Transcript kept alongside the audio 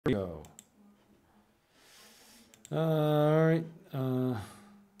we go. All right.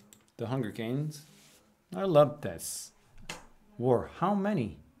 The Hunger Games. I love this. War. How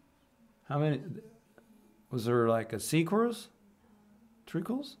many? How many? Was there like a sequels?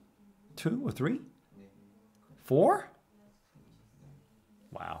 Trequels? 2 or 3? 4?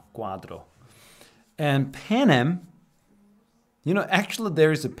 Wow. Cuatro. And Pan Am. You know, actually,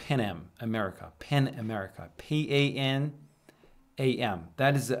 there is a Pan Am America. Pan America. PANAM.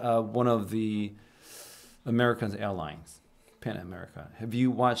 That is one of the American airlines. Pan America. Have you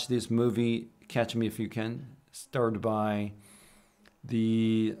watched this movie, Catch Me If You Can? Starred by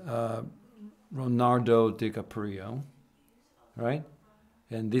the Leonardo DiCaprio, right?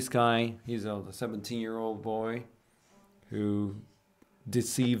 And this guy, he's a 17-year-old boy who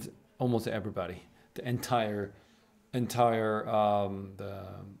deceived almost everybody. The entire the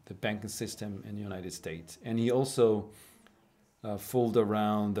banking system in the United States, and he also fooled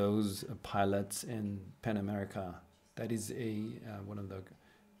around those pilots in Pan America. That is one of the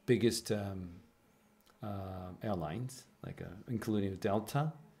biggest airlines, like including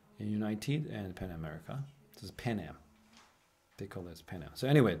Delta, and United, and Pan America. This is Pan Am. They call this Pan Am. So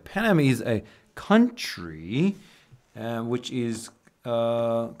anyway, Pan Am is a country which is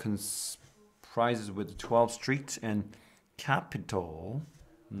comprises with 12 streets and capital.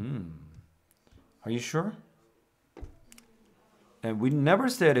 Are you sure? And we never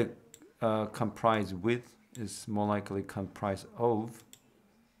said it comprise with. Is more likely comprise of.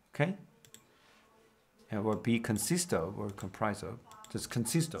 Okay? And or be consist of or comprise of. Just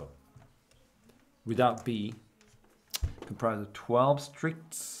consist of. Without be. Comprise of 12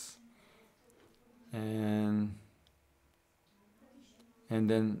 streets. And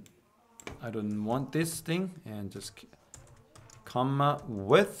then I don't want this thing, and just comma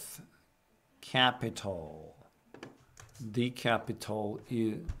with capital. The capital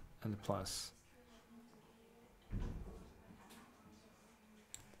is and plus.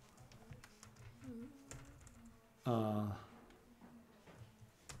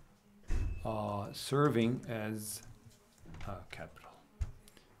 Serving as capital,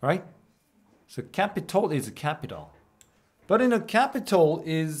 right? So capital is a capital, but in a capital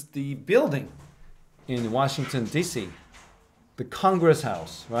is the building in Washington D.C., the Congress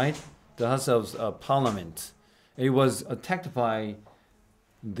House, right? The House of Parliament. It was attacked by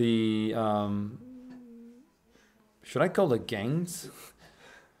the should I call it gangs?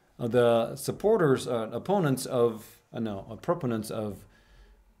 The supporters, opponents of proponents of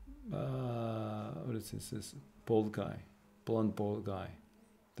what is this? This bald guy, blonde bald guy,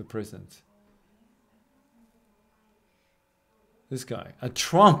 the president. This guy, a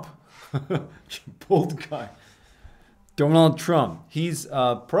Trump, bald guy, Donald Trump. He's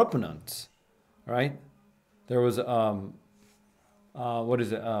a proponent, right? There was what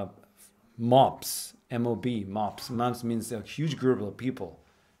is it? Mobs, MOB, mobs. Mobs means a huge group of people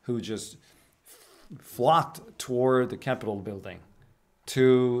who just flocked toward the Capitol building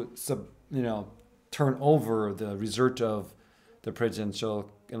to turn over the result of the presidential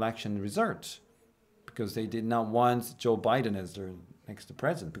election result, because they did not want Joe Biden as their next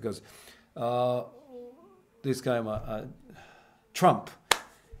president, because this guy Trump,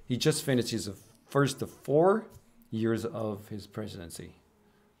 he just finished his first 4 years of his presidency.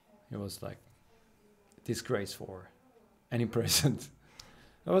 It was like disgrace for any president.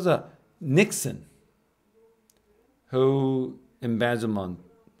 There was a Nixon who committed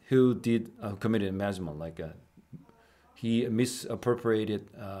embezzlement, like he misappropriated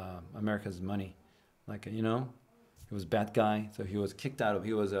America's money, like he was a bad guy, so he was kicked out of.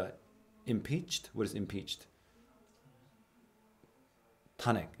 He was impeached. What is impeached?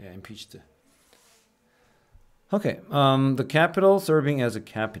 탄핵, yeah, impeached. Okay, the capital serving as a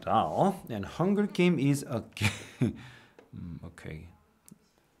capital, and Hunger Game is a okay.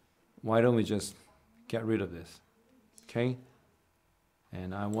 Why don't we just get rid of this? Okay,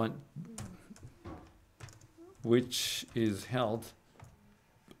 and I want which is held,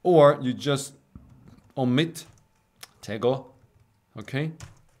 or you just omit 제거. Okay,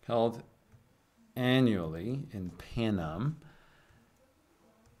 held annually in Pan Am.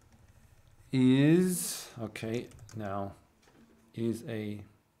 Is okay now is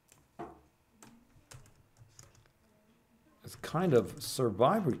it's kind of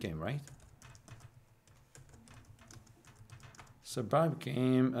survivor game, right? Survivor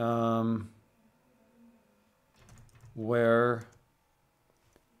game where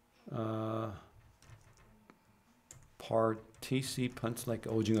participants, like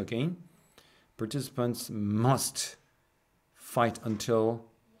오징어 game, participants must fight until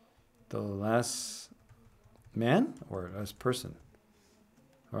the last man or last person,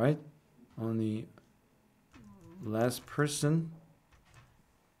 All right? Only last person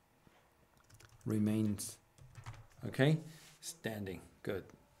remains. Okay? Standing. Good.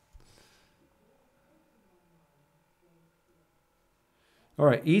 All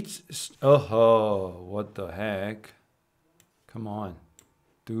right. Oh, what the heck? Come on.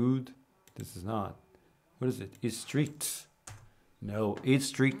 Dude, this is not. What is it? Each street. No, each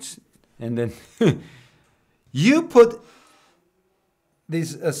street. And then you put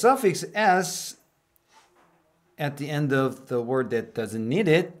this suffix s at the end of the word that doesn't need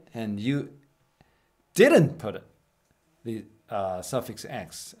it, and you didn't put it, the suffix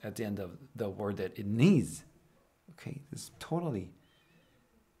x at the end of the word that it needs. Okay, this is totally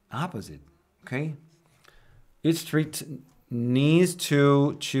opposite. Okay, each street needs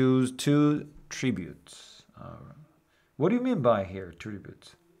to choose two tributes. What do you mean by here,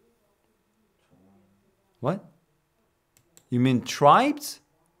 tributes? What? You mean tribes?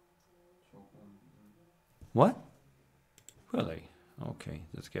 What? Really? Okay,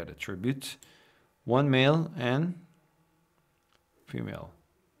 let's get a tribute. One male and female.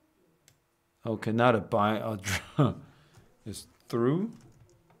 Okay, not a it's through.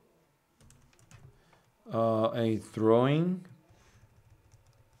 A throwing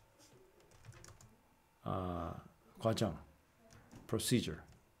과정, procedure,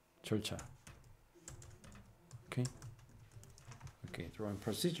 절차. Okay, throwing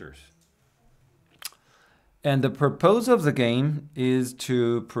procedures. And the purpose of the game is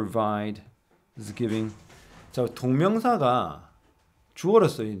to provide, is giving. 자, 동명사가 주어로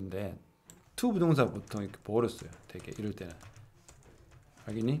쓰이는데 to 부동사 보통 이렇게 보어로 써요. 되게 이럴 때는.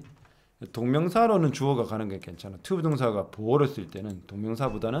 알겠니? 동명사로는 주어가 가는 게 괜찮아. to 부동사가 보어로 쓸 때는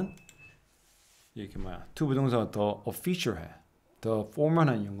동명사보다는 이렇게 to 부동사가 더 official해. 더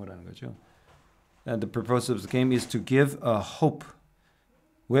포멀한 용어라는 거죠. And the purpose of the game is to give a hope.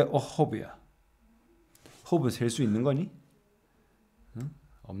 왜 hope이야? hope을 셀 수 있는 거니? 응?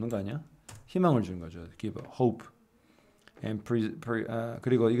 없는 거 아니야? 희망을 주는 거죠. give a hope. And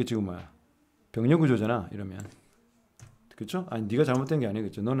그리고 이거 지금 뭐야? 병렬 구조잖아. 이러면. 그렇죠? 아니 네가 잘못된 게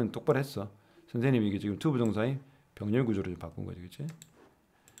아니겠죠. 너는 똑바로 했어. 선생님이 이게 지금 to 부동사의 병렬 구조를 바꾼 거지. 그렇지?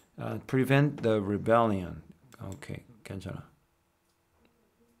 Prevent the rebellion. 오케이. 괜찮아.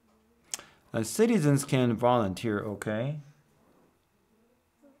 Citizens can volunteer. 오케이.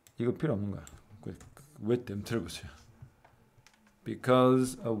 이거 필요 없는 거야. 왜 들어보세요.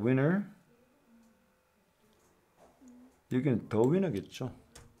 Because a winner. 여기는 the winner겠죠.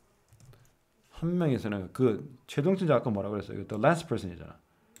 한 명에서는 그 최종진자 아까 뭐라 그랬어요? 이거 the last person이잖아.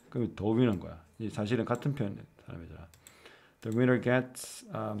 그럼 the winner인 거야. 사실은 같은 표현 사람이잖아. The winner gets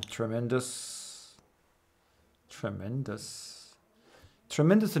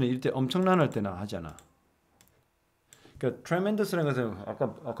tremendous는 이때 엄청난 할 때나 하잖아. 그러니까 tremendous라는 것은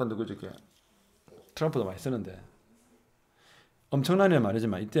아까 누구저께 트럼프도 많이 쓰는데 엄청난이란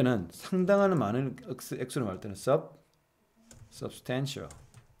말이지만 이때는 상당한 많은 액수를 말할 때는 substantial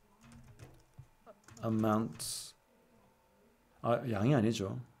amounts 양이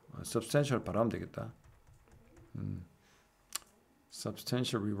아니죠. substantial 바로 하면 되겠다.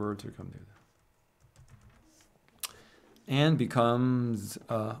 substantial reward 이렇게 하면 되겠다. And becomes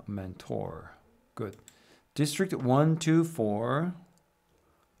a mentor. Good. District 1, 2, 4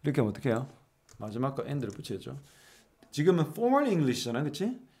 이렇게 하면 어떻게 해요? 마지막 거 and를 붙여야죠. 지금은 formal English잖아,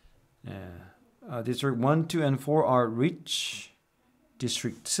 그치? 예. District 1, 2, and 4 are rich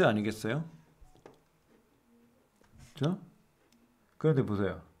districts 아니겠어요? 그죠? 그런데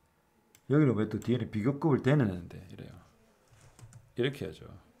보세요. 여기는 왜 또 뒤에는 비교급을 대는데 이래요. 이렇게 하죠.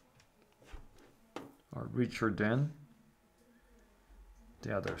 Are richer than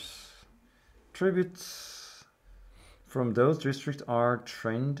the others. Tributes from those districts are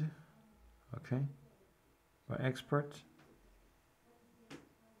trained, okay, by experts.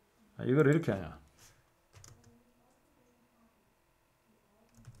 이거를 이렇게 하냐?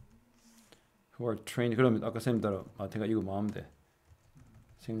 Who are trained. 그러면 아까 선생님대로 마태가 이거 뭐 하면 돼?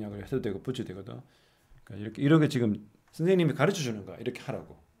 생략을 해도 되고 붙여도 되거든. 그러니까 이렇게 지금 선생님이 가르쳐 주는 거야. 이렇게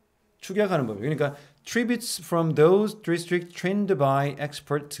하라고. 축약하는 법. 그러니까 tributes from those districts trained by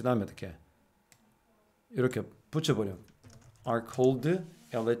experts. 그다음에 어떻게? 이렇게 붙여버려. Are called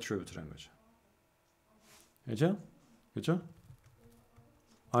elite tributes라는 거죠. 그렇죠? 그렇죠?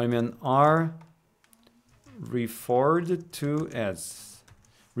 아니면 are referred to as.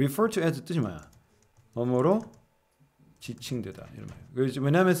 refer to as 뜻이 뭐야? 뭐뭐로 지칭되다. 이런 말이에요.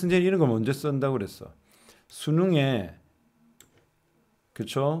 왜냐하면 선생님이 이런 걸 먼저 쓴다고 그랬어. 수능에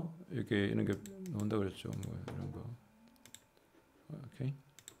그쵸? 이렇게 이런 게 나온다고 그랬죠. 뭐 이런 거. 오케이.